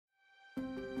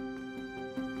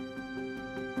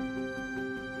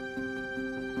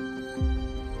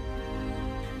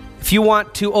If you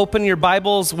want to open your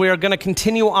Bibles, we're going to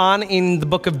continue on in the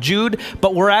book of Jude,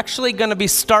 but we're actually going to be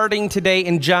starting today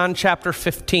in John chapter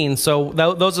 15. So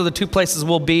those are the two places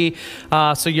we'll be,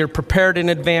 so you're prepared in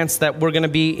advance that we're going to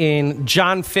be in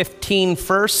John 15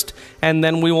 first, and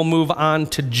then we will move on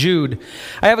to Jude.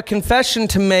 I have a confession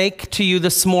to make to you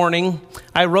this morning.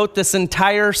 I wrote this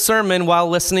entire sermon while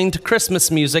listening to Christmas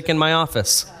music in my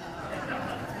office.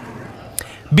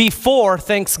 Before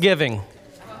Thanksgiving.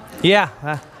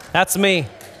 Yeah, that's me.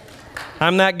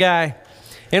 I'm that guy.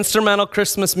 Instrumental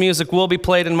Christmas music will be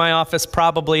played in my office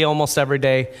probably almost every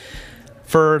day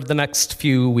for the next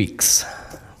few weeks.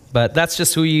 But that's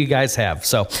just who you guys have.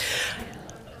 So,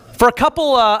 for a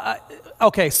couple,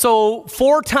 so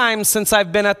 4 times since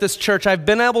I've been at this church, I've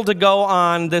been able to go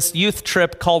on this youth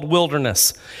trip called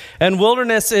Wilderness. And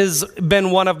Wilderness has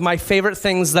been one of my favorite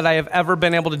things that I have ever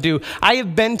been able to do. I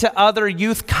have been to other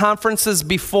youth conferences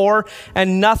before,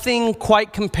 and nothing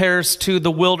quite compares to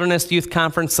the Wilderness Youth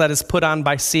Conference that is put on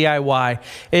by CIY.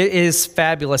 It is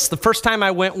fabulous. The first time I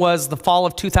went was the fall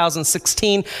of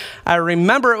 2016. I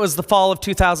remember it was the fall of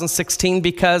 2016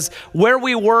 because where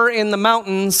we were in the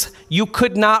mountains, you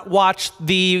could not watch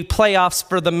the playoffs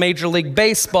for the Major League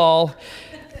Baseball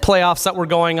playoffs that were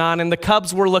going on, and the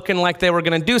Cubs were looking like they were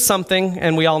going to do something,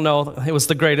 and we all know it was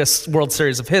the greatest World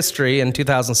Series of history in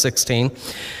 2016.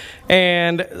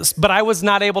 But I was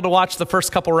not able to watch the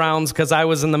first couple rounds because I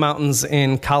was in the mountains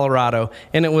in Colorado,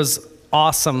 and it was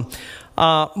awesome.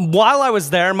 While I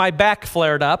was there, my back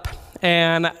flared up,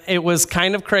 and it was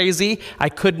kind of crazy. I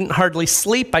couldn't hardly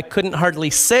sleep. I couldn't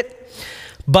hardly sit.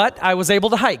 But I was able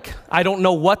to hike. I don't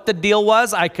know what the deal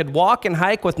was. I could walk and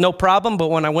hike with no problem, but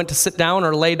when I went to sit down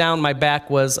or lay down, my back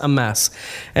was a mess.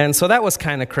 And so that was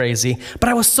kind of crazy. But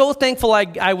I was so thankful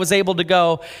I was able to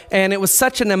go, and it was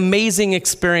such an amazing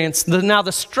experience. Now,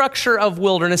 the structure of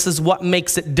Wilderness is what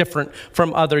makes it different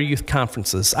from other youth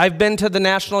conferences. I've been to the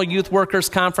National Youth Workers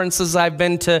Conferences. I've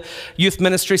been to youth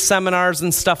ministry seminars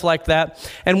and stuff like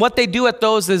that. And what they do at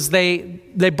those is they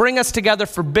bring us together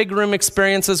for big room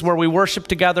experiences where we worship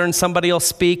together and somebody will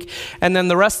speak, and then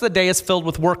the rest of the day is filled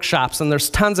with workshops, and there's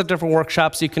tons of different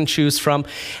workshops you can choose from.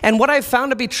 And what I've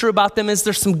found to be true about them is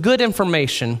there's some good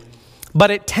information,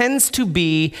 but it tends to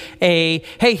be hey,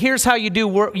 here's how you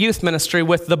do youth ministry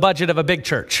with the budget of a big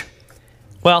church.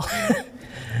 Well,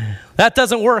 that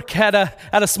doesn't work at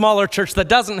a smaller church that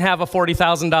doesn't have a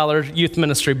 $40,000 youth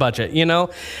ministry budget, you know?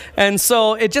 And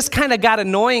so it just kind of got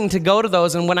annoying to go to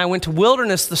those. And when I went to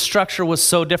Wilderness, the structure was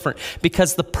so different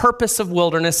because the purpose of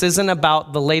Wilderness isn't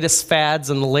about the latest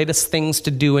fads and the latest things to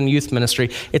do in youth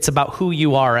ministry. It's about who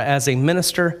you are as a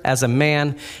minister, as a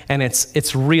man, and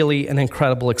it's really an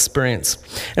incredible experience.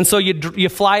 And so you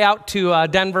fly out to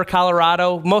Denver,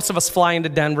 Colorado. Most of us fly into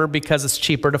Denver because it's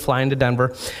cheaper to fly into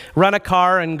Denver. Rent a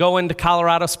car and go into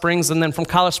Colorado Springs, and then from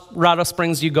Colorado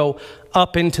Springs you go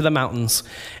up into the mountains.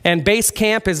 And base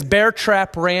camp is Bear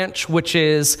Trap Ranch, which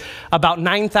is about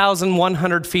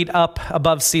 9,100 feet up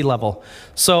above sea level.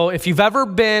 So if you've ever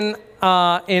been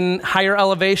in higher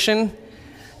elevation,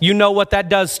 you know what that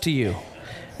does to you.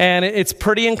 And it's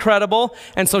pretty incredible.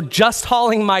 And so just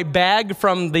hauling my bag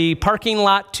from the parking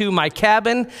lot to my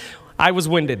cabin, I was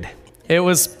winded. It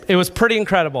was pretty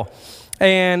incredible.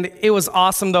 And it was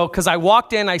awesome, though, because I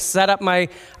walked in, I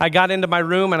got into my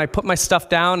room, and I put my stuff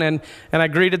down, and I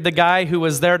greeted the guy who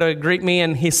was there to greet me,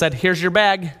 and he said, "Here's your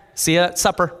bag. See you at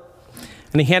supper."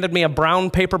 And he handed me a brown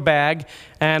paper bag,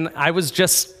 and I was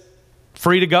just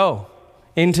free to go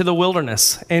into the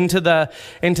wilderness, into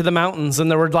the mountains,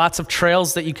 and there were lots of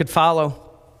trails that you could follow.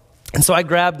 And so I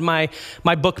grabbed my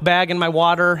book bag and my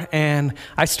water, and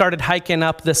I started hiking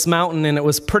up this mountain, and it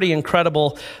was pretty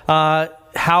incredible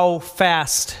how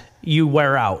fast you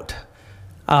wear out.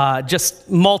 Just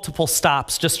multiple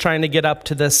stops just trying to get up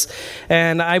to this.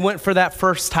 And I went for that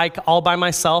first hike all by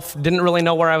myself. Didn't really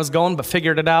know where I was going, but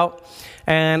figured it out.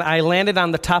 And I landed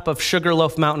on the top of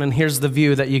Sugarloaf Mountain, and here's the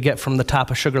view that you get from the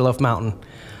top of Sugarloaf Mountain.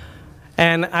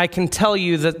 And I can tell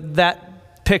you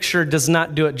that picture does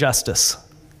not do it justice.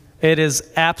 It is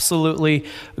absolutely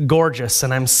gorgeous,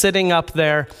 and I'm sitting up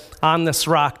there on this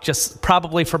rock just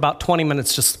probably for about 20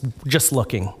 minutes just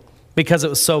looking because it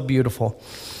was so beautiful.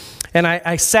 And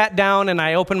I sat down and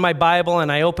I opened my Bible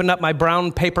and I opened up my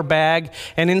brown paper bag,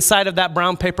 and inside of that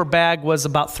brown paper bag was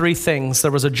about 3 things.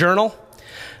 There was a journal,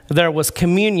 there was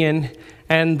communion,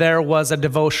 and there was a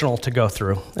devotional to go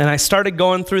through. And I started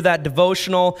going through that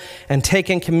devotional and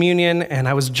taking communion, and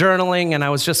I was journaling, and I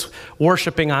was just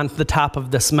worshiping on the top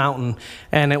of this mountain.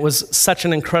 And it was such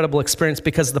an incredible experience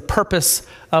because the purpose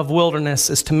of Wilderness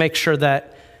is to make sure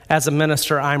that As a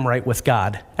minister, I'm right with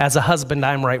God. As a husband,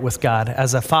 I'm right with God.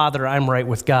 As a father, I'm right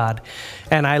with God.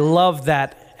 And I love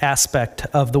that aspect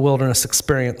of the wilderness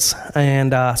experience.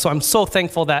 And so I'm so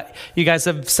thankful that you guys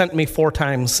have sent me 4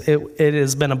 times. It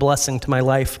has been a blessing to my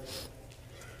life.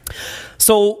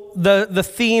 So the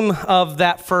theme of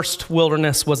that first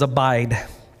wilderness was abide.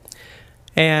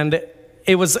 And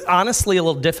it was honestly a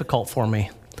little difficult for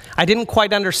me. I didn't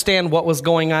quite understand what was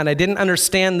going on. I didn't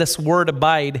understand this word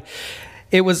abide.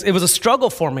 It was a struggle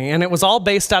for me, and it was all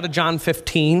based out of John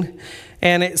 15,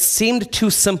 and it seemed too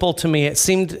simple to me. It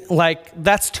seemed like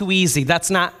that's too easy.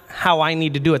 That's not how I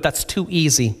need to do it. That's too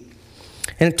easy.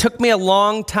 And it took me a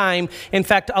long time, in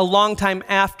fact, a long time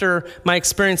after my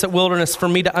experience at Wilderness for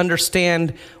me to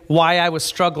understand why I was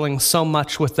struggling so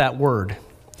much with that word.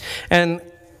 And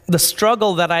the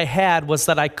struggle that I had was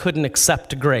that I couldn't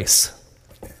accept grace.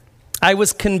 I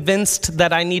was convinced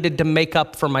that I needed to make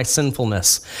up for my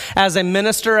sinfulness. As a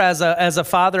minister, as a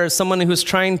father, as someone who's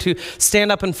trying to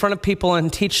stand up in front of people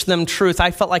and teach them truth, I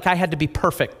felt like I had to be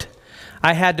perfect.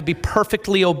 I had to be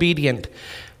perfectly obedient.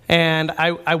 And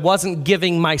I wasn't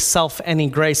giving myself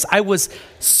any grace. I was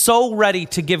so ready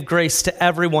to give grace to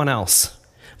everyone else,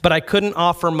 but I couldn't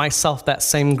offer myself that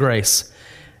same grace.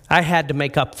 I had to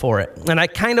make up for it. And I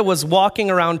kind of was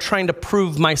walking around trying to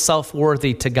prove myself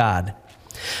worthy to God.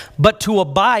 But to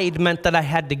abide meant that I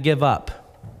had to give up.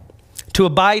 To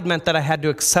abide meant that I had to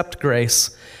accept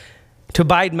grace. To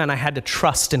abide meant I had to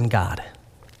trust in God.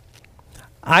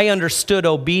 I understood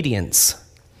obedience,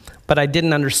 but I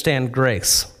didn't understand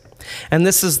grace. And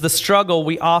this is the struggle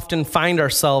we often find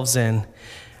ourselves in.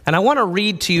 And I want to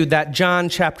read to you that John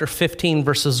chapter 15,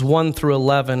 verses 1 through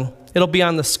 11. It'll be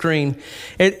on the screen.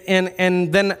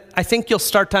 And then I think you'll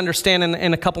start to understand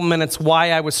in a couple minutes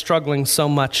why I was struggling so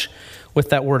much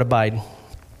with that word abide.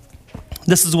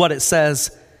 This is what it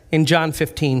says in John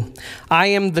 15. I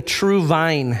am the true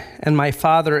vine, and my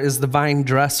Father is the vine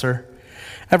dresser.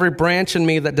 Every branch in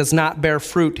me that does not bear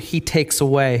fruit, he takes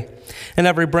away. And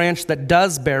every branch that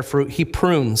does bear fruit, he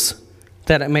prunes,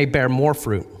 that it may bear more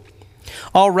fruit.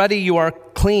 Already you are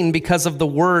clean because of the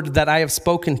word that I have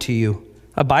spoken to you.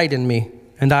 Abide in me,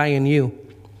 and I in you.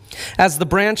 As the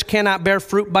branch cannot bear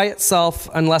fruit by itself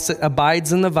unless it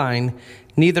abides in the vine,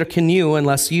 neither can you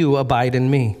unless you abide in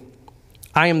me.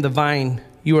 I am the vine,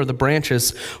 you are the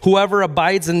branches. Whoever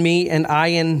abides in me and I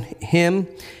in him,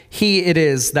 he it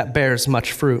is that bears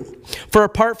much fruit. For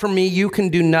apart from me, you can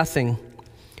do nothing.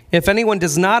 If anyone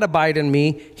does not abide in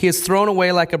me, he is thrown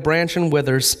away like a branch and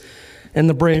withers, and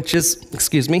the branches,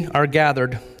 are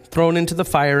gathered, thrown into the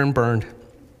fire and burned.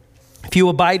 If you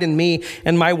abide in me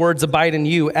and my words abide in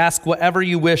you, ask whatever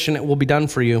you wish and it will be done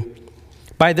for you.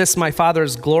 By this my Father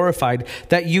is glorified,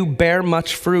 that you bear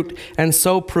much fruit and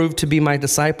so prove to be my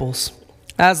disciples.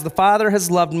 As the Father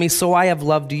has loved me, so I have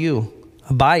loved you.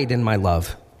 Abide in my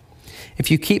love.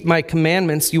 If you keep my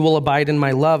commandments, you will abide in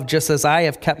my love, just as I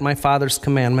have kept my Father's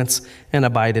commandments and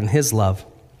abide in his love.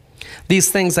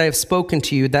 These things I have spoken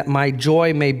to you, that my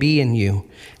joy may be in you,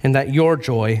 and that your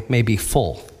joy may be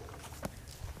full.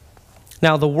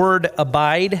 Now, the word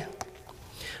abide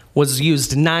was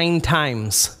used 9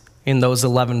 times in those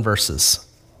 11 verses.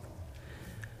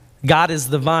 God is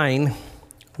the vine.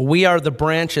 We are the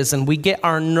branches, and we get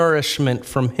our nourishment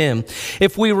from him.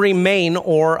 If we remain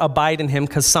or abide in him,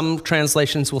 because some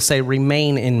translations will say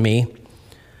remain in me,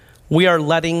 we are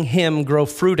letting him grow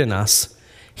fruit in us.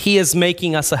 He is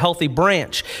making us a healthy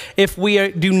branch. If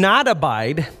we do not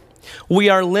abide, we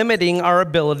are limiting our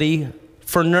ability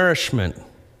for nourishment.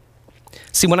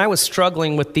 See, when I was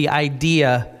struggling with the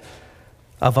idea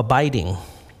of abiding,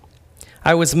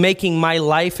 I was making my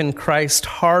life in Christ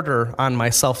harder on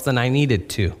myself than I needed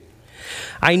to.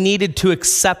 I needed to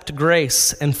accept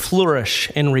grace and flourish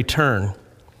in return.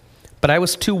 But I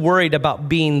was too worried about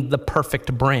being the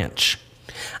perfect branch.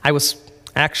 I was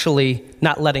actually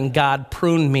not letting God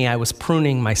prune me. I was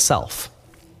pruning myself.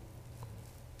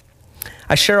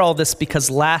 I share all this because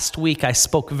last week I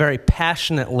spoke very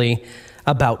passionately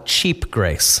about cheap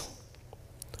grace,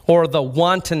 or the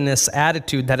wantonness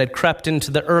attitude that had crept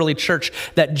into the early church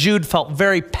that Jude felt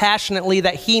very passionately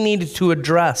that he needed to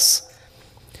address.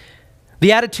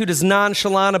 The attitude is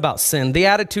nonchalant about sin. The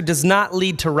attitude does not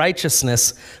lead to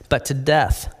righteousness, but to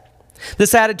death.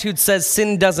 This attitude says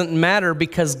sin doesn't matter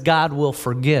because God will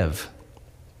forgive.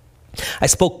 I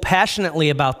spoke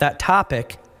passionately about that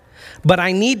topic, but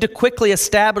I need to quickly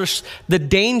establish the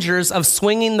dangers of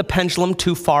swinging the pendulum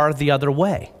too far the other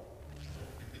way.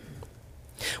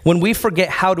 When we forget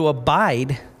how to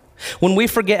abide, when we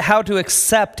forget how to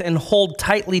accept and hold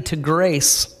tightly to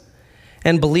grace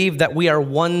and believe that we are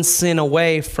one sin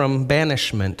away from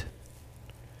banishment,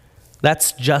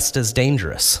 That's just as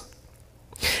dangerous.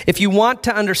 If you want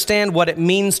to understand what it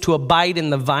means to abide in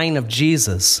the vine of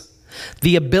Jesus,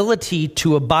 the ability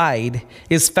to abide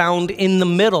is found in the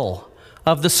middle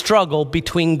of the struggle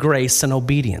between grace and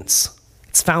obedience.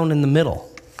 It's found in the middle.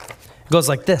 It goes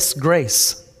like this: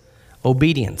 grace,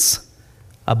 obedience,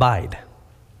 abide.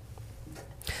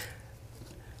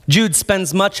 Jude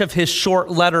spends much of his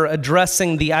short letter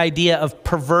addressing the idea of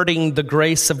perverting the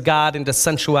grace of God into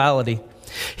sensuality.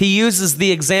 He uses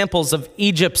the examples of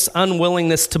Egypt's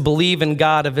unwillingness to believe in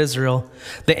God of Israel,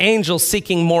 the angels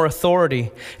seeking more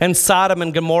authority, and Sodom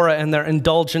and Gomorrah and their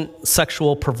indulgent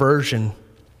sexual perversion.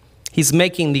 He's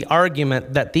making the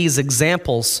argument that these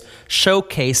examples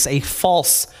showcase a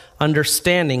false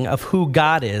understanding of who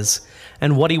God is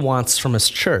and what he wants from his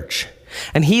church.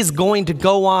 And he's going to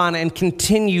go on and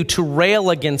continue to rail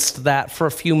against that for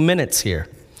a few minutes here.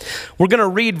 We're going to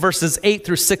read verses 8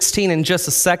 through 16 in just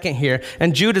a second here,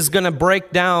 and Jude is going to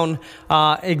break down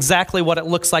exactly what it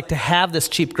looks like to have this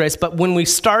cheap grace. But when we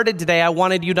started today, I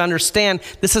wanted you to understand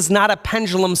this is not a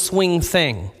pendulum swing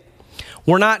thing.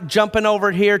 We're not jumping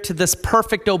over here to this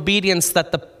perfect obedience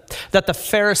that the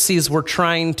Pharisees were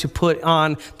trying to put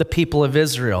on the people of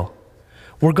Israel.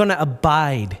 We're going to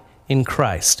abide in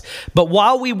Christ. But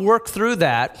while we work through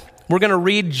that, we're going to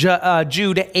read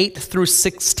Jude 8 through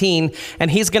 16, and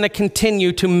he's going to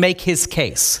continue to make his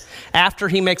case. After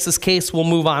he makes his case, we'll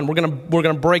move on. We're going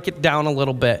to break it down a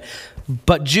little bit.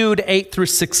 But Jude 8 through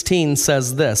 16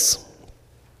 says this: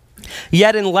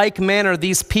 "Yet in like manner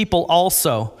these people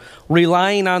also,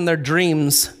 relying on their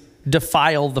dreams,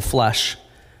 defile the flesh.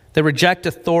 They reject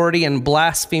authority and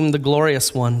blaspheme the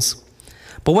glorious ones.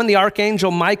 But when the archangel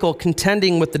Michael,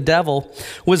 contending with the devil,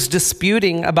 was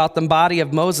disputing about the body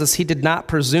of Moses, he did not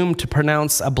presume to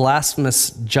pronounce a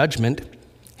blasphemous judgment.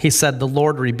 He said, 'The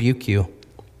Lord rebuke you.'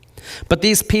 But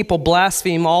these people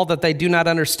blaspheme all that they do not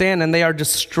understand, and they are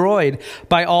destroyed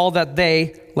by all that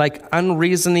they, like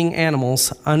unreasoning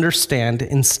animals, understand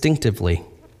instinctively.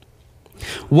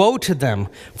 Woe to them,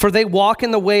 for they walk in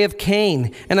the way of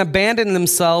Cain and abandon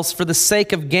themselves for the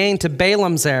sake of gain to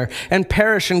Balaam's error and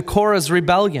perish in Korah's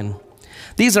rebellion.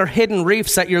 These are hidden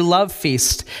reefs at your love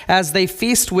feast, as they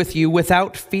feast with you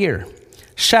without fear.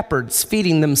 Shepherds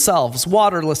feeding themselves,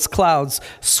 waterless clouds,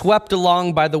 swept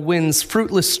along by the winds,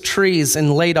 fruitless trees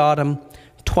in late autumn,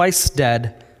 twice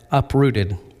dead,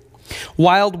 uprooted.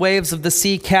 Wild waves of the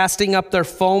sea casting up their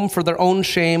foam for their own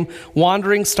shame,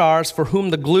 wandering stars for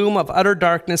whom the gloom of utter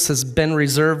darkness has been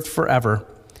reserved forever.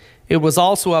 It was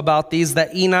also about these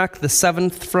that Enoch, the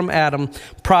seventh from Adam,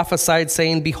 prophesied,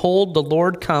 saying, 'Behold, the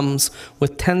Lord comes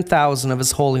with 10,000 of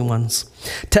his holy ones,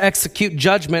 to execute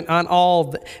judgment on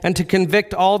all, and to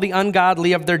convict all the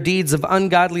ungodly of their deeds of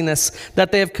ungodliness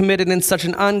that they have committed in such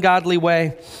an ungodly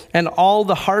way, and all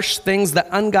the harsh things that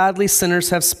ungodly sinners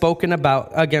have spoken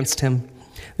about against him.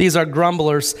 These are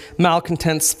grumblers,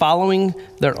 malcontents, following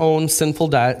their own sinful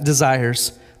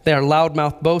desires. They are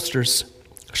loudmouth boasters,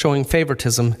 showing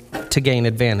favoritism to gain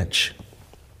advantage.'"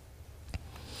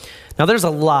 Now there's a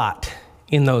lot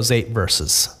in those 8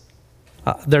 verses.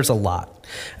 There's a lot.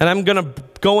 And I'm going to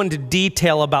go into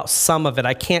detail about some of it.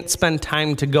 I can't spend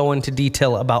time to go into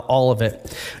detail about all of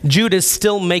it. Jude is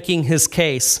still making his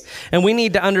case. And we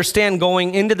need to understand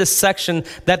going into this section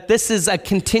that this is a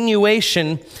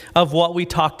continuation of what we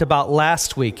talked about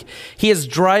last week. He is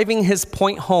driving his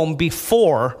point home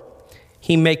before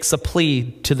he makes a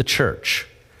plea to the church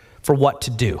for what to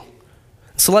do.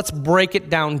 So let's break it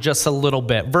down just a little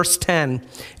bit. Verse 10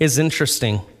 is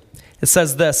interesting. It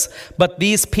says this: "But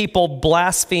these people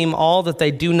blaspheme all that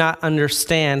they do not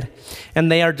understand,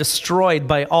 and they are destroyed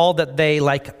by all that they,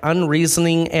 like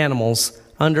unreasoning animals,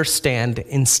 understand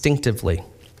instinctively."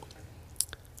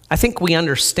 I think we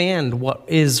understand what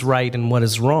is right and what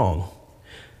is wrong.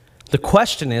 The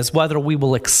question is whether we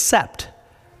will accept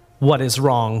what is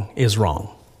wrong is wrong.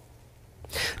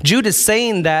 Jude is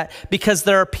saying that because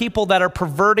there are people that are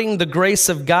perverting the grace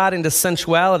of God into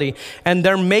sensuality, and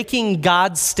they're making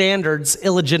God's standards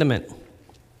illegitimate.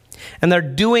 And they're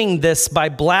doing this by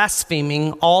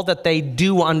blaspheming all that they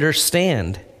do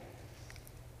understand.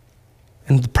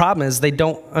 And the problem is they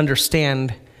don't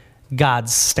understand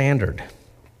God's standard.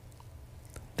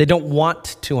 They don't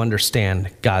want to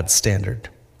understand God's standard.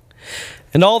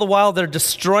 And all the while they're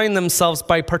destroying themselves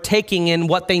by partaking in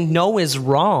what they know is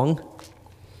wrong.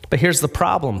 But here's the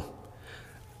problem.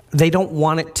 They don't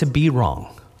want it to be wrong.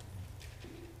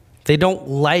 They don't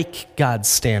like God's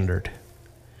standard.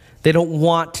 They don't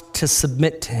want to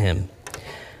submit to him.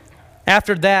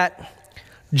 After that,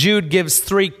 Jude gives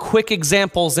 3 quick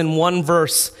examples in one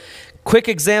verse. Quick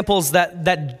examples that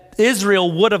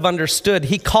Israel would have understood.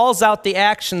 He calls out the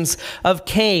actions of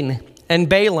Cain and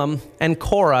Balaam and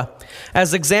Korah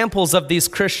as examples of these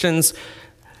Christians,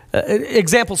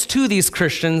 examples to these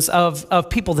Christians of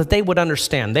people that they would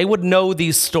understand. They would know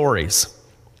these stories.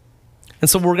 And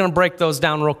so we're going to break those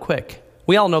down real quick.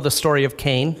 We all know the story of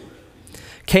Cain.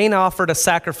 Cain offered a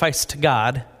sacrifice to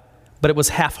God, but it was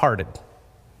half-hearted.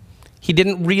 He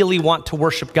didn't really want to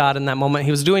worship God in that moment.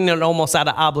 He was doing it almost out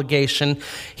of obligation.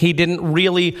 He didn't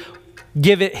really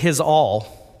give it his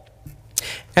all.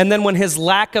 And then when his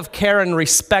lack of care and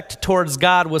respect towards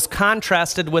God was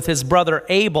contrasted with his brother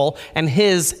Abel and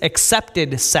his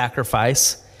accepted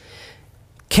sacrifice,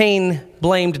 Cain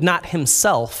blamed not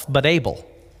himself, but Abel,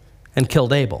 and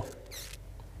killed Abel.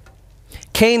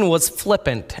 Cain was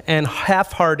flippant and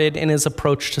half-hearted in his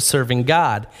approach to serving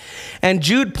God. And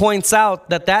Jude points out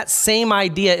that that same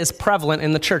idea is prevalent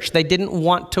in the church. They didn't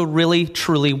want to really,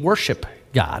 truly worship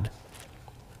God.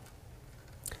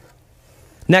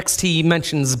 Next, he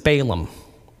mentions Balaam.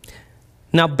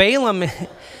 Now,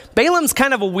 Balaam's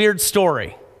kind of a weird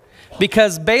story,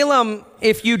 because Balaam,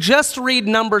 if you just read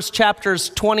Numbers chapters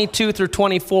 22 through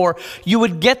 24, you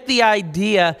would get the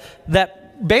idea that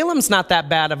Balaam's not that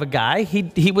bad of a guy.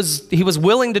 He was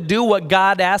willing to do what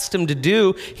God asked him to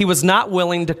do. He was not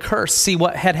willing to curse. See,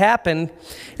 what had happened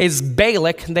is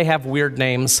Balak, they have weird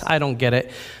names, I don't get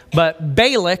it, but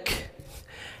Balak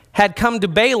had come to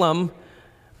Balaam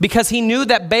because he knew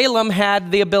that Balaam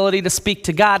had the ability to speak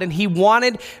to God, and he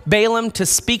wanted Balaam to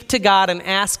speak to God and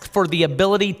ask for the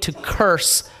ability to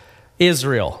curse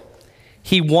Israel.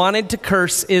 He wanted to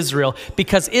curse Israel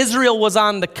because Israel was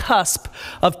on the cusp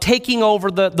of taking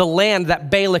over the land that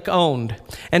Balak owned.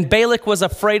 And Balak was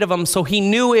afraid of him, so he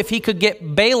knew if he could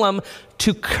get Balaam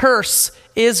to curse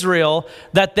Israel,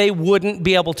 that they wouldn't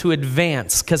be able to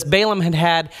advance, because Balaam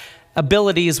had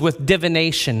abilities with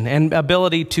divination and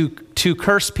ability to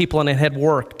curse people, and it had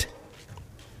worked.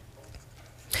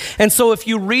 And so if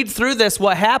you read through this,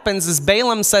 what happens is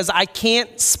Balaam says, I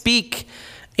can't speak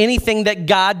anything that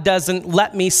God doesn't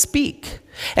let me speak.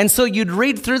 And so you'd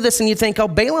read through this and you think, oh,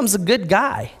 Balaam's a good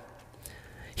guy.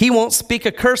 He won't speak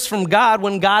a curse from God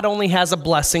when God only has a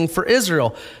blessing for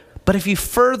Israel. But if you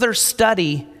further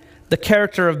study the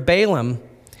character of Balaam,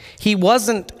 he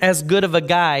wasn't as good of a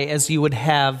guy as you would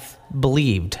have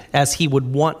believed, as he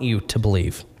would want you to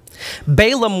believe.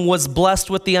 Balaam was blessed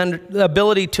with the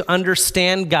ability to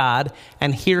understand God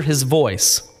and hear his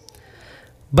voice.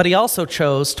 But he also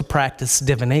chose to practice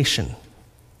divination.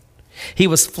 He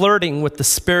was flirting with the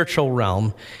spiritual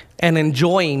realm and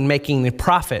enjoying making a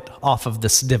profit off of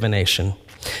this divination.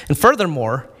 And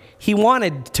furthermore, he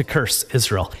wanted to curse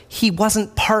Israel. He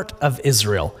wasn't part of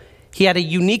Israel. He had a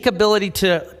unique ability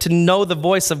to know the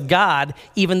voice of God,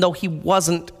 even though he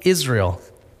wasn't Israel.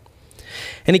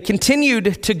 And he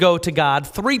continued to go to God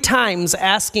 3 times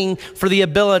asking for the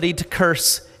ability to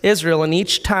curse Israel. And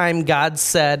each time God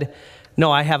said,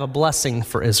 no, I have a blessing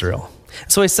for Israel.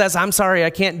 So he says, I'm sorry, I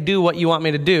can't do what you want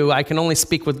me to do. I can only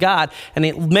speak with God. And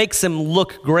it makes him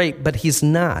look great, but he's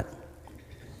not.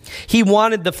 He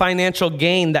wanted the financial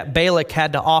gain that Balak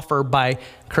had to offer by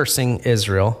cursing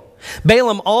Israel.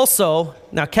 Balaam also,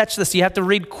 now catch this, you have to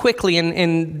read quickly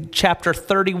in chapter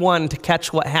 31 to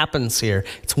catch what happens here.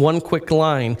 It's one quick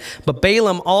line. But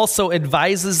Balaam also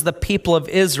advises the people of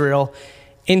Israel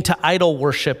into idol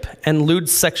worship and lewd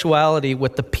sexuality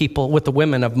with the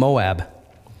women of Moab.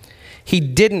 He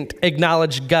didn't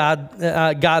acknowledge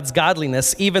God's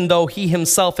godliness, even though he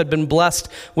himself had been blessed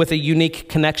with a unique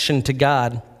connection to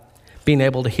God, being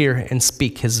able to hear and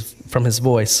speak from his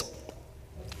voice.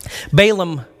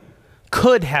 Balaam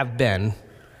could have been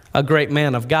a great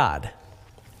man of God,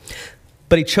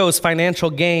 but he chose financial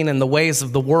gain and the ways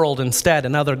of the world instead,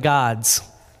 and other gods.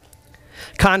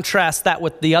 Contrast that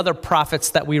with the other prophets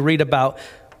that we read about,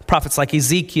 prophets like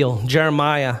Ezekiel,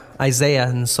 Jeremiah, Isaiah,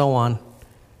 and so on.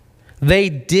 They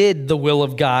did the will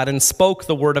of God and spoke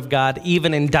the word of God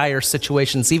even in dire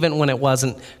situations, even when it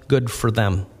wasn't good for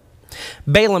them.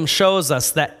 Balaam shows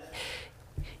us that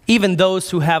even those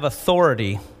who have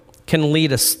authority can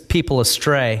lead people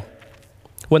astray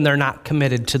when they're not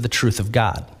committed to the truth of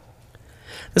God.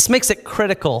 This makes it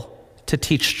critical to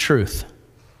teach truth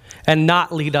and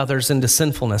not lead others into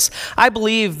sinfulness. I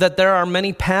believe that there are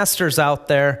many pastors out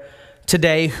there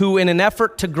today who, in an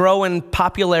effort to grow in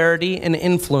popularity and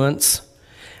influence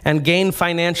and gain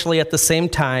financially at the same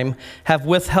time, have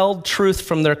withheld truth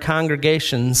from their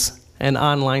congregations and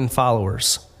online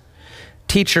followers.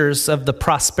 Teachers of the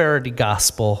prosperity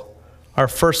gospel are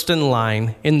first in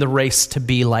line in the race to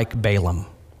be like Balaam.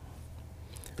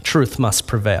 Truth must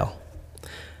prevail.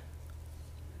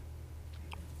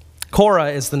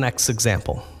 Korah is the next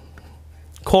example.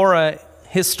 Korah,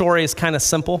 his story is kind of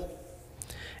simple,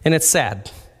 and it's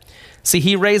sad. See,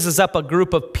 he raises up a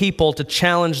group of people to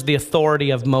challenge the authority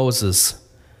of Moses.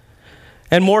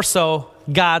 And more so,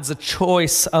 God's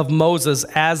choice of Moses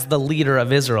as the leader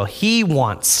of Israel. He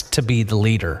wants to be the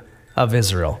leader of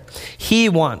Israel. He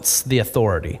wants the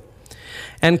authority.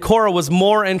 And Korah was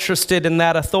more interested in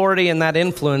that authority and that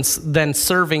influence than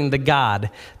serving the God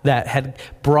that had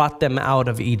brought them out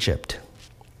of Egypt.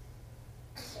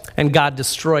 And God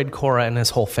destroyed Korah and his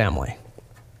whole family.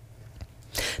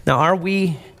 Now, are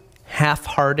we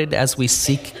half-hearted as we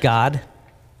seek God?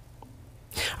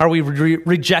 Are we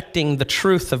rejecting the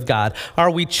truth of God? Are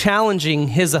we challenging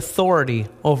his authority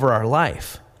over our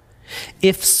life?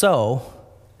 If so,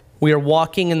 we are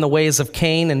walking in the ways of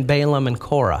Cain and Balaam and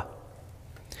Korah.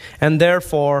 And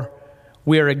therefore,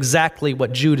 we are exactly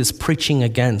what Jude is preaching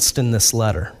against in this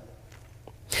letter.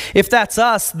 If that's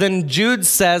us, then Jude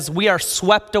says we are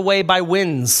swept away by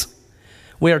winds.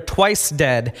 We are twice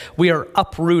dead. We are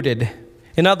uprooted.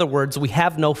 In other words, we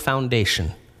have no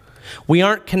foundation. We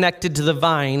aren't connected to the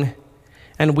vine,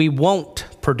 and we won't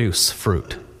produce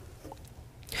fruit.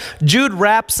 Jude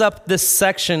wraps up this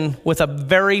section with a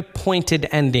very pointed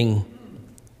ending.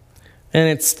 And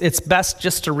it's best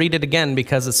just to read it again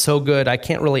because it's so good. I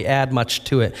can't really add much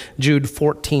to it. Jude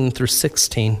 14 through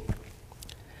 16.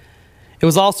 It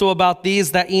was also about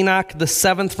these that Enoch, the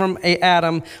seventh from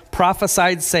Adam,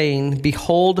 prophesied, saying,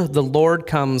 Behold, the Lord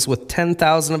comes with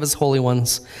 10,000 of his holy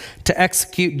ones to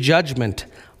execute judgment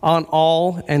on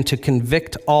all and to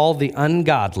convict all the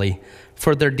ungodly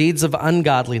for their deeds of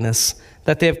ungodliness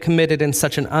that they have committed in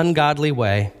such an ungodly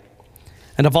way,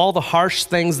 and of all the harsh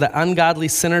things that ungodly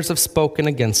sinners have spoken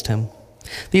against him.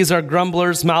 These are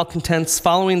grumblers, malcontents,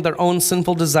 following their own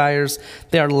sinful desires.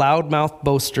 They are loudmouth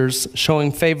boasters,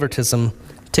 showing favoritism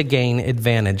to gain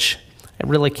advantage. I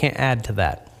really can't add to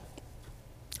that.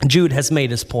 Jude has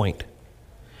made his point,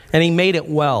 and he made it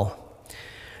well.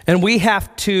 And we've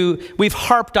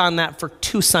harped on that for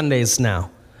 2 Sundays now.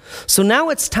 So now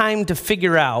it's time to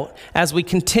figure out, as we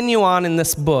continue on in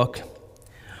this book,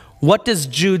 what does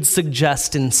Jude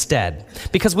suggest instead?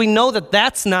 Because we know that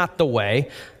that's not the way.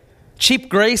 Cheap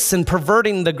grace and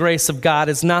perverting the grace of God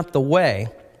is not the way.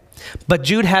 But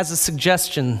Jude has a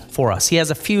suggestion for us. He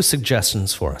has a few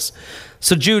suggestions for us.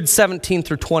 So Jude 17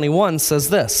 through 21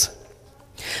 says this,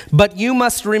 But you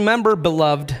must remember,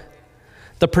 beloved,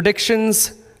 the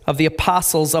predictions of the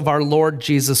apostles of our Lord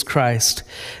Jesus Christ.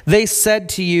 They said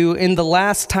to you, in the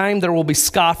last time there will be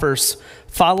scoffers,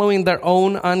 following their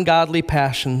own ungodly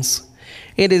passions.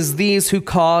 It is these who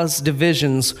cause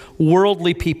divisions,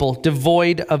 worldly people,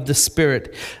 devoid of the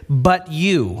Spirit. But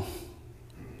you,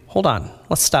 hold on,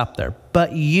 let's stop there.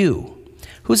 But you,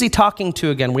 who's he talking to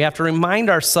again? We have to remind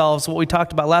ourselves what we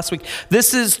talked about last week.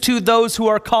 This is to those who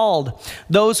are called,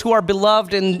 those who are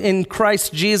beloved in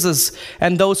Christ Jesus,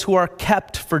 and those who are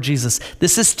kept for Jesus.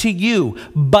 This is to you,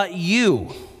 but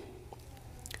you,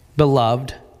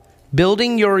 beloved,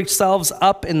 building yourselves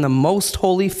up in the most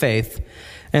holy faith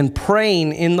and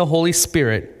praying in the Holy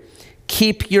Spirit,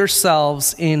 keep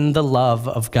yourselves in the love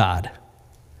of God,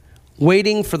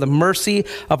 waiting for the mercy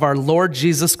of our Lord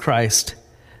Jesus Christ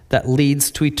that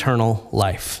leads to eternal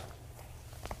life.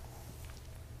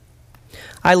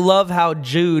 I love how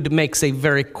Jude makes a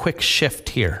very quick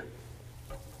shift here.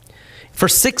 For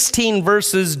 16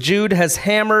 verses, Jude has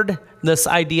hammered this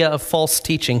idea of false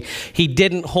teaching. He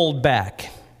didn't hold back.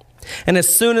 And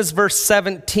as soon as verse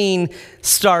 17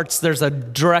 starts, there's a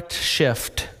direct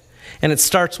shift. And it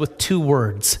starts with 2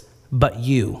 words, but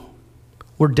you.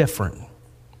 We're different.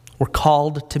 We're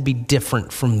called to be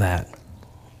different from that.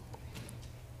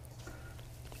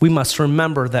 We must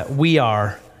remember that we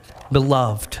are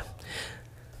beloved.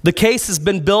 The case has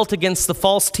been built against the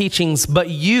false teachings,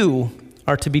 but you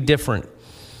are to be different.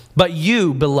 But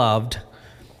you, beloved,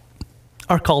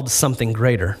 are called to something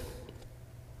greater.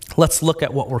 Let's look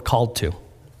at what we're called to.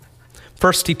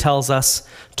 First, he tells us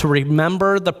to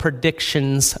remember the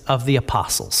predictions of the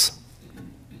apostles.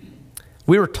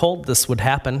 We were told this would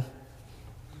happen.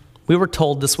 We were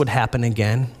told this would happen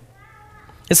again.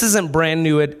 This isn't brand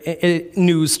new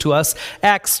news to us.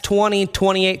 Acts 20,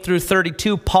 28 through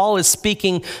 32, Paul is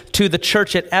speaking to the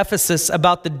church at Ephesus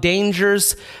about the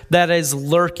dangers that is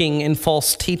lurking in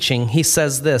false teaching. He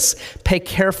says this, pay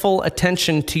careful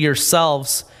attention to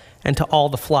yourselves and to all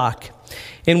the flock,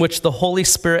 in which the Holy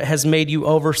Spirit has made you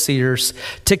overseers,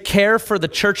 to care for the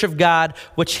church of God,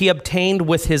 which he obtained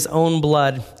with his own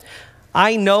blood.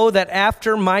 I know that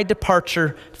after my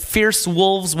departure, fierce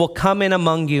wolves will come in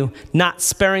among you, not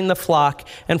sparing the flock,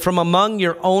 and from among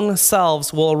your own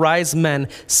selves will arise men,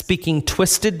 speaking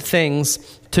twisted things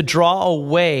to draw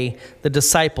away the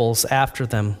disciples after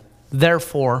them.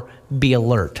 Therefore, be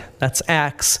alert. That's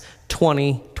Acts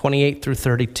 20, 28 through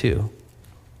 32.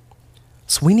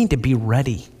 So we need to be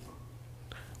ready.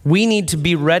 We need to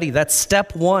be ready. That's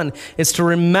step one, is to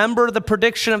remember the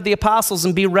prediction of the apostles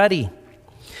and be ready.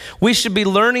 We should be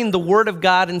learning the Word of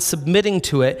God and submitting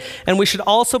to it, and we should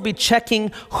also be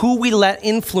checking who we let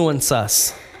influence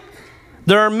us.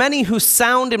 There are many who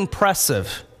sound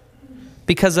impressive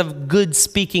because of good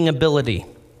speaking ability.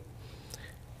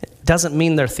 It doesn't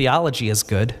mean their theology is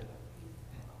good.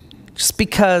 Just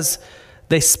because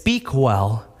they speak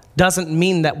well doesn't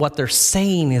mean that what they're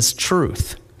saying is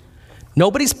truth.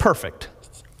 Nobody's perfect.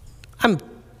 I'm a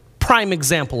prime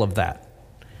example of that.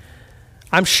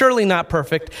 I'm surely not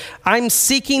perfect. I'm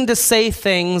seeking to say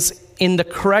things in the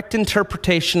correct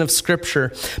interpretation of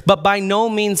Scripture, but by no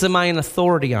means am I an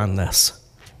authority on this.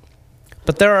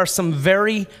 But there are some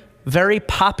very, very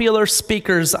popular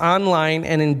speakers online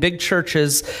and in big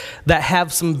churches that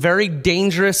have some very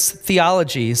dangerous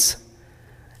theologies,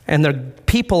 and their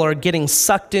people are getting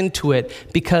sucked into it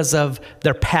because of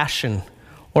their passion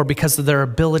or because of their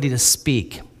ability to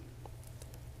speak.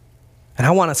 And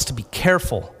I want us to be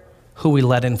careful who we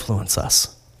let influence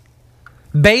us.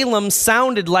 Balaam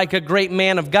sounded like a great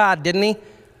man of God, didn't he?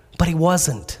 But he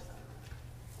wasn't.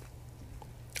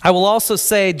 I will also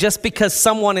say, just because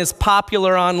someone is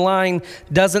popular online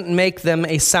doesn't make them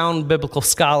a sound biblical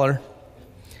scholar.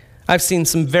 I've seen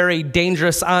some very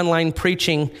dangerous online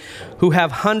preaching who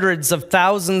have hundreds of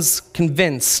thousands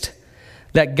convinced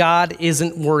that God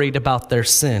isn't worried about their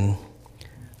sin.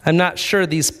 I'm not sure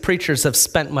these preachers have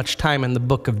spent much time in the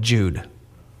book of Jude.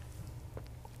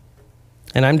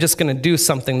 And I'm just going to do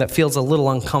something that feels a little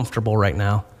uncomfortable right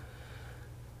now.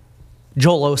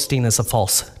 Joel Osteen is a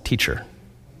false teacher.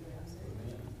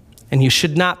 And you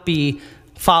should not be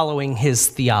following his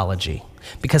theology,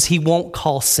 because he won't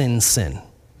call sin sin.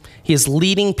 He is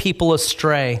leading people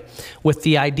astray with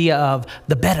the idea of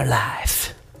the better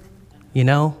life. You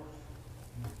know?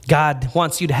 God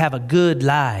wants you to have a good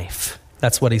life.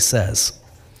 That's what he says.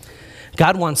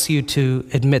 God wants you to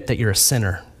admit that you're a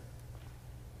sinner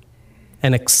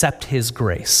and accept his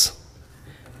grace.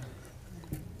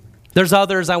 There's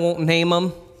others, I won't name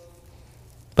them,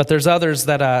 but there's others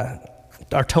that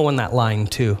are towing that line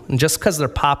too. And just because they're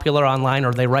popular online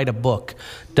or they write a book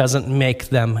doesn't make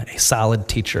them a solid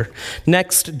teacher.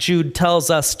 Next, Jude tells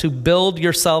us to build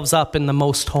yourselves up in the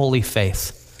most holy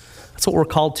faith. That's what we're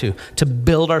called to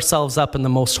build ourselves up in the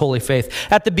most holy faith.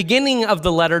 At the beginning of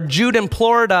the letter, Jude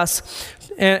implored us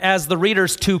as the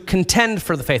readers to contend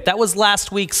for the faith. That was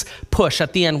last week's push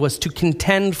at the end, was to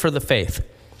contend for the faith.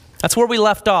 That's where we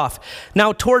left off.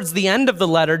 Now, towards the end of the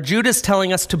letter, Jude is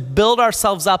telling us to build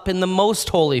ourselves up in the most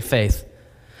holy faith.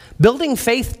 Building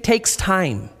faith takes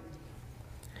time.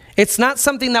 It's not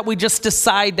something that we just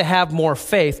decide to have more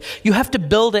faith. You have to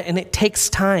build it, and it takes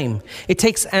time. It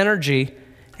takes energy.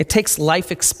 It takes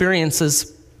life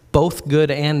experiences, both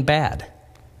good and bad.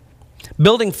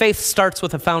 Building faith starts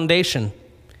with a foundation.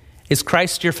 Is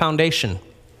Christ your foundation?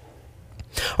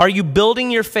 Are you building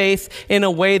your faith in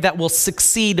a way that will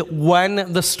succeed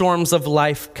when the storms of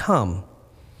life come?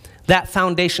 That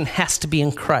foundation has to be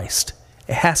in Christ.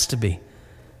 It has to be.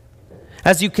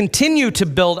 As you continue to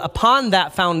build upon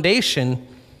that foundation,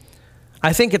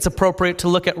 I think it's appropriate to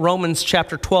look at Romans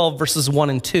chapter 12, verses 1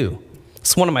 and 2.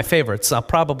 It's one of my favorites. I'll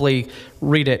probably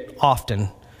read it often.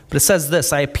 But it says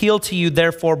this: I appeal to you,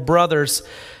 therefore, brothers,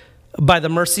 by the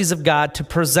mercies of God, to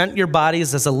present your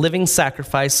bodies as a living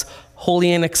sacrifice,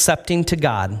 holy and accepting to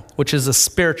God, which is a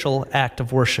spiritual act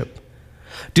of worship.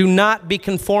 Do not be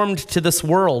conformed to this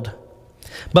world,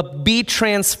 but be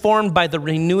transformed by the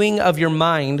renewing of your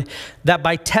mind, that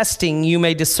by testing you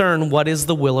may discern what is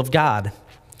the will of God,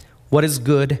 what is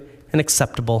good and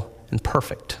acceptable and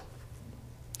perfect.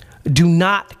 Do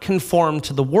not conform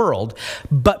to the world,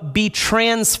 but be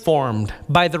transformed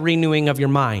by the renewing of your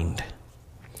mind.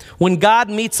 When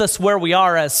God meets us where we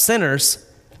are as sinners,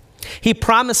 he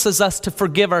promises us to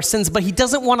forgive our sins, but he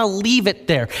doesn't want to leave it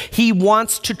there. He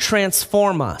wants to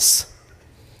transform us.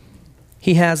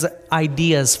 He has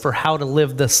ideas for how to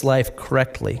live this life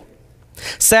correctly.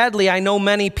 Sadly, I know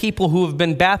many people who have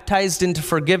been baptized into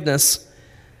forgiveness,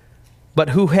 but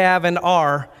who have and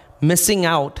are missing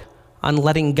out on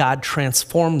letting God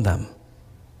transform them.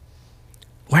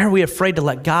 Why are we afraid to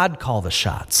let God call the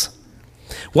shots?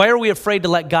 Why are we afraid to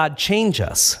let God change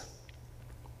us?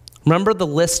 Remember the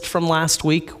list from last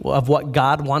week of what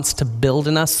God wants to build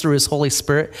in us through his Holy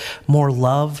Spirit? More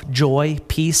love, joy,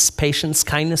 peace, patience,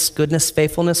 kindness, goodness,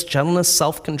 faithfulness, gentleness,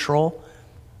 self-control.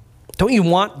 Don't you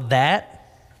want that?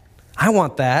 I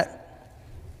want that.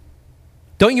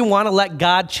 Don't you want to let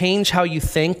God change how you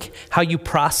think, how you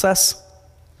process?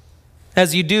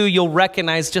 As you do, you'll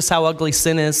recognize just how ugly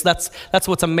sin is. That's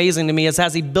what's amazing to me, is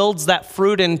as he builds that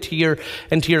fruit into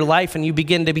your life and you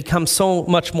begin to become so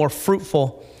much more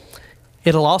fruitful,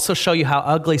 it'll also show you how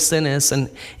ugly sin is, and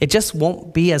it just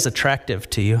won't be as attractive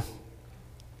to you.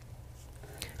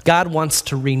 God wants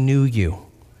to renew you.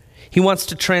 He wants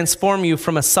to transform you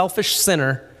from a selfish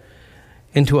sinner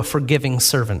into a forgiving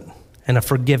servant and a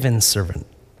forgiven servant.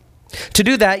 To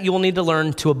do that, you will need to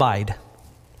learn to abide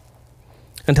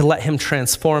and to let him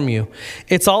transform you.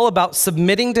 It's all about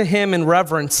submitting to him in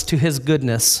reverence to his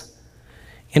goodness,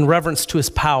 in reverence to his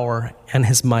power and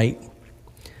his might,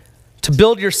 to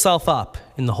build yourself up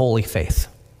in the holy faith.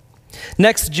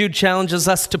 Next, Jude challenges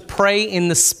us to pray in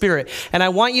the Spirit. And I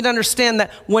want you to understand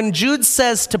that when Jude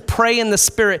says to pray in the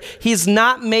Spirit, he's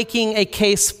not making a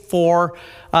case for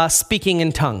speaking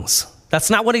in tongues. That's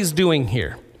not what he's doing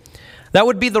here. That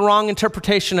would be the wrong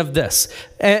interpretation of this.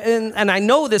 And I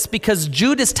know this because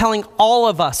Jude is telling all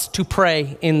of us to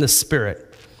pray in the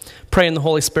Spirit, pray in the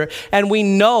Holy Spirit. And we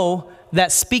know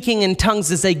that speaking in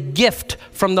tongues is a gift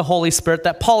from the Holy Spirit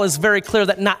that Paul is very clear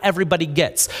that not everybody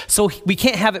gets. So we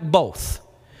can't have it both.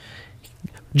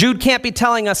 Jude can't be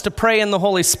telling us to pray in the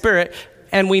Holy Spirit,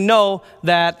 and we know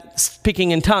that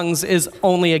speaking in tongues is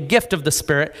only a gift of the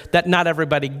Spirit that not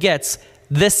everybody gets.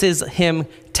 This is him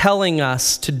telling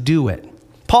us to do it.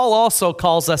 Paul also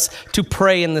calls us to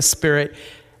pray in the Spirit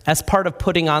as part of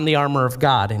putting on the armor of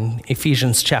God in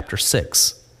Ephesians chapter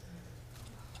 6.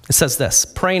 It says this: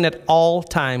 praying at all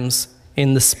times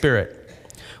in the Spirit,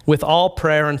 with all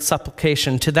prayer and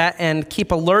supplication. To that end,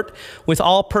 keep alert with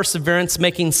all perseverance,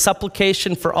 making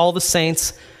supplication for all the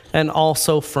saints and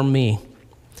also for me,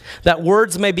 that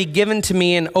words may be given to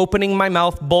me in opening my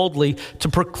mouth boldly to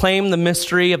proclaim the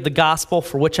mystery of the gospel,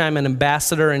 for which I am an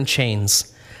ambassador in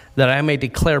chains, that I may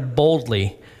declare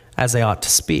boldly as I ought to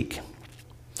speak.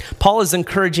 Paul is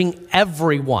encouraging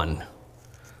everyone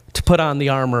to put on the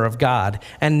armor of God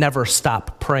and never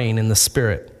stop praying in the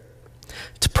Spirit.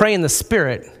 To pray in the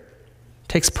Spirit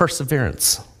takes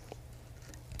perseverance.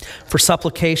 For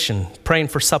supplication, praying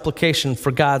for supplication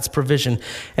for God's provision,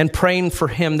 and praying for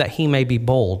him that he may be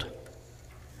bold.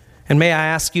 And may I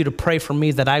ask you to pray for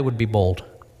me that I would be bold.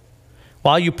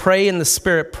 While you pray in the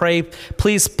Spirit,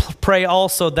 please pray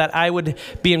also that I would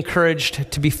be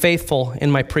encouraged to be faithful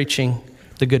in my preaching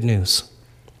the good news.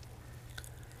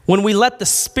 When we let the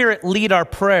Spirit lead our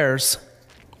prayers,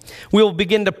 we will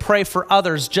begin to pray for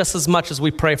others just as much as we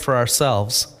pray for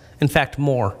ourselves. In fact,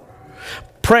 more.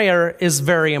 Prayer is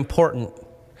very important.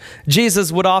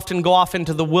 Jesus would often go off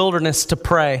into the wilderness to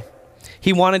pray.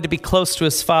 He wanted to be close to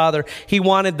his Father. He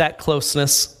wanted that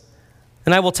closeness.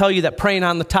 And I will tell you that praying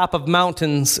on the top of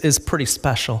mountains is pretty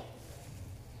special.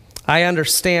 I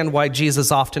understand why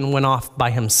Jesus often went off by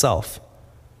himself.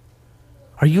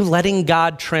 Are you letting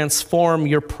God transform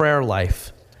your prayer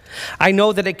life? I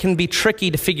know that it can be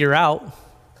tricky to figure out,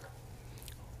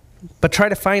 but try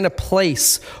to find a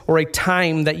place or a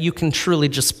time that you can truly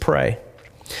just pray.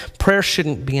 Prayer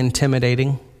shouldn't be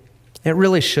intimidating. It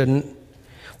really shouldn't.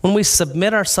 When we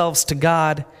submit ourselves to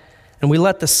God and we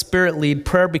let the Spirit lead,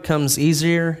 prayer becomes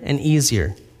easier and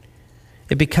easier.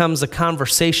 It becomes a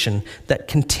conversation that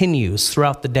continues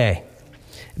throughout the day.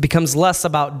 It becomes less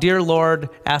about, dear Lord,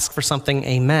 ask for something,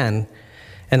 amen,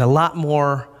 and a lot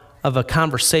more of a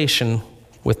conversation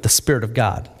with the Spirit of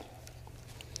God.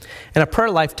 And a prayer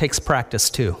life takes practice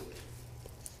too.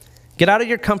 Get out of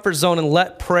your comfort zone and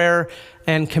let prayer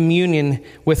and communion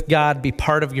with God be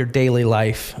part of your daily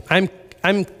life.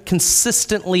 I'm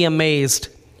consistently amazed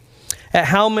at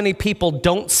how many people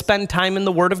don't spend time in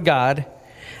the Word of God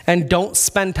and don't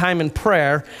spend time in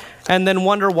prayer and then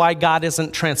wonder why God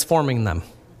isn't transforming them,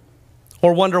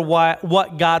 or wonder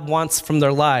what God wants from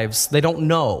their lives. They don't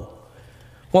know.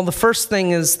 Well, the first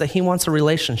thing is that he wants a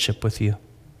relationship with you.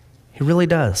 He really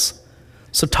does.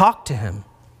 So talk to him.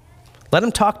 Let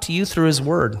him talk to you through his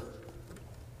word.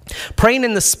 Praying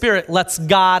in the Spirit lets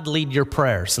God lead your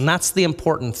prayers, and that's the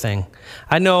important thing.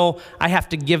 I know I have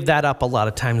to give that up a lot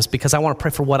of times because I want to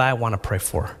pray for what I want to pray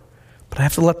for, but I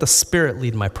have to let the Spirit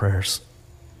lead my prayers.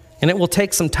 And it will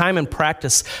take some time and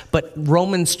practice, but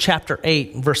Romans chapter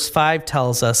 8, verse 5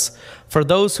 tells us, for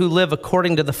those who live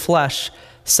according to the flesh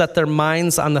set their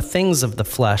minds on the things of the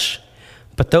flesh,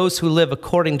 but those who live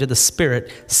according to the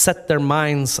Spirit set their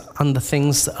minds on the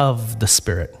things of the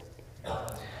Spirit.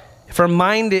 If our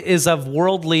mind is of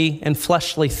worldly and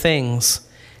fleshly things,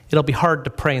 it'll be hard to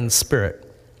pray in the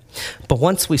Spirit. But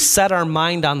once we set our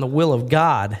mind on the will of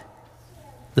God,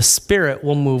 the Spirit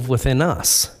will move within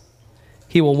us.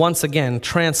 He will once again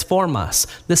transform us,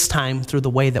 this time through the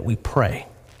way that we pray.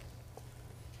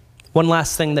 One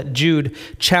last thing that Jude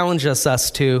challenges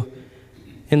us to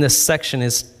in this section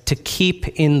is to keep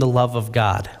in the love of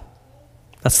God.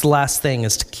 That's the last thing,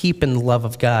 is to keep in the love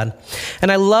of God.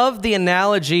 And I love the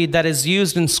analogy that is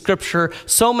used in Scripture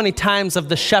so many times of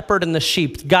the shepherd and the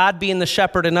sheep, God being the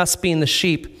shepherd and us being the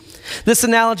sheep. This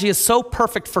analogy is so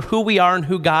perfect for who we are and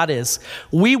who God is.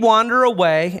 We wander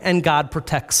away and God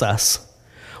protects us.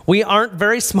 We aren't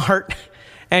very smart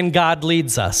and God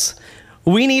leads us.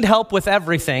 We need help with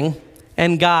everything,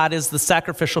 and God is the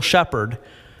sacrificial shepherd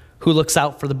who looks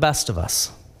out for the best of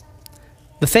us.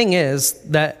 The thing is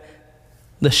that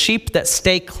the sheep that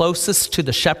stay closest to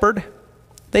the shepherd,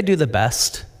 they do the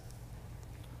best.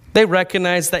 They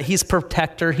recognize that he's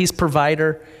protector, he's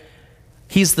provider,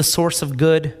 he's the source of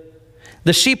good.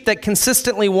 The sheep that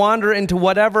consistently wander into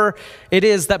whatever it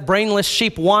is that brainless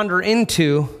sheep wander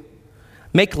into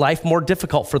make life more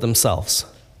difficult for themselves.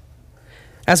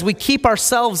 As we keep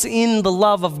ourselves in the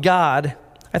love of God,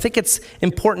 I think it's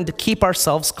important to keep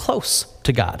ourselves close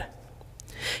to God.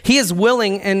 He is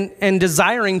willing and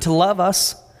desiring to love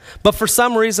us, but for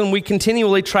some reason we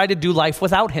continually try to do life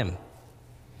without him.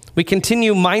 We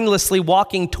continue mindlessly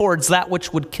walking towards that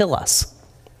which would kill us.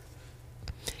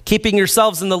 Keeping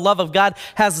yourselves in the love of God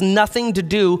has nothing to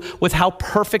do with how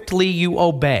perfectly you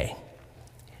obey.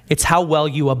 It's how well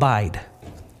you abide.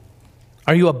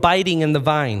 Are you abiding in the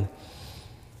vine?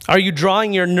 Are you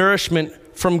drawing your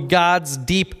nourishment from God's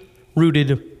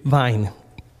deep-rooted vine?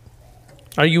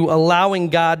 Are you allowing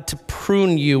God to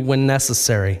prune you when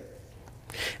necessary?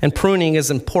 And pruning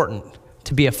is important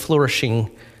to be a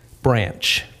flourishing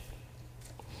branch.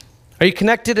 Are you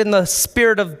connected in the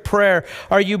spirit of prayer?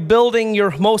 Are you building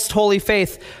your most holy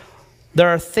faith? There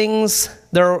are things,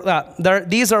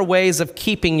 these are ways of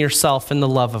keeping yourself in the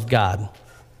love of God.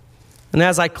 And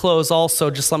as I close also,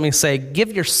 just let me say,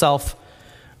 give yourself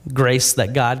grace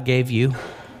that God gave you.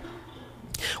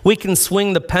 We can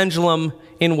swing the pendulum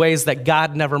in ways that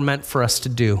God never meant for us to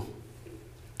do.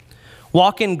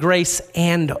 Walk in grace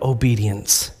and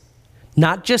obedience.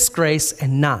 Not just grace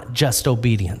and not just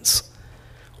obedience.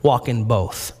 Walk in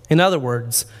both. In other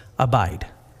words, abide.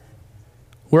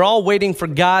 We're all waiting for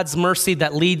God's mercy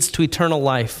that leads to eternal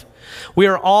life. We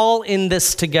are all in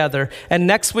this together. And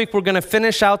next week we're going to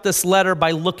finish out this letter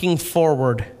by looking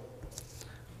forward.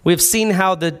 We've seen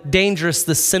how dangerous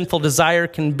this sinful desire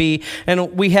can be,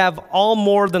 and we have all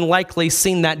more than likely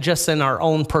seen that just in our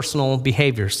own personal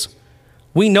behaviors.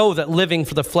 We know that living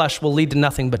for the flesh will lead to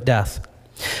nothing but death.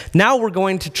 Now we're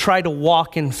going to try to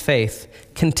walk in faith,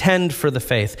 contend for the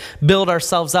faith, build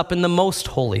ourselves up in the most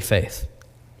holy faith.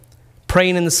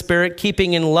 Praying in the Spirit,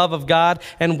 keeping in love of God,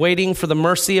 and waiting for the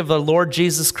mercy of the Lord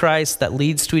Jesus Christ that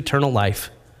leads to eternal life.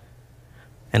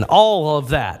 And all of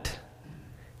that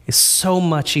is so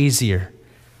much easier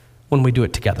when we do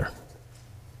it together.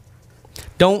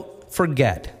 Don't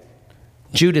forget,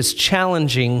 Jude is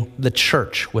challenging the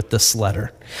church with this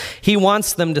letter. He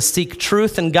wants them to seek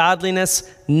truth and godliness,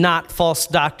 not false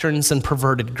doctrines and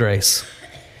perverted grace.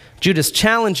 Jude is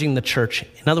challenging the church.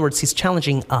 In other words, he's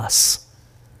challenging us.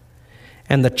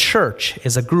 And the church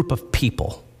is a group of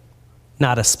people,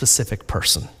 not a specific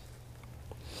person.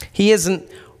 He isn't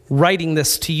writing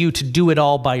this to you to do it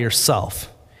all by yourself.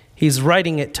 He's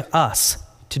writing it to us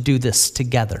to do this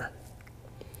together.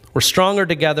 We're stronger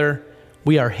together.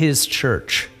 We are his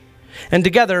church. And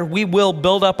together, we will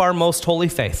build up our most holy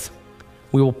faith.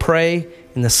 We will pray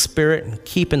in the Spirit and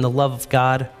keep in the love of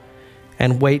God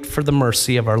and wait for the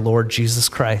mercy of our Lord Jesus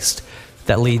Christ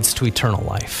that leads to eternal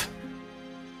life.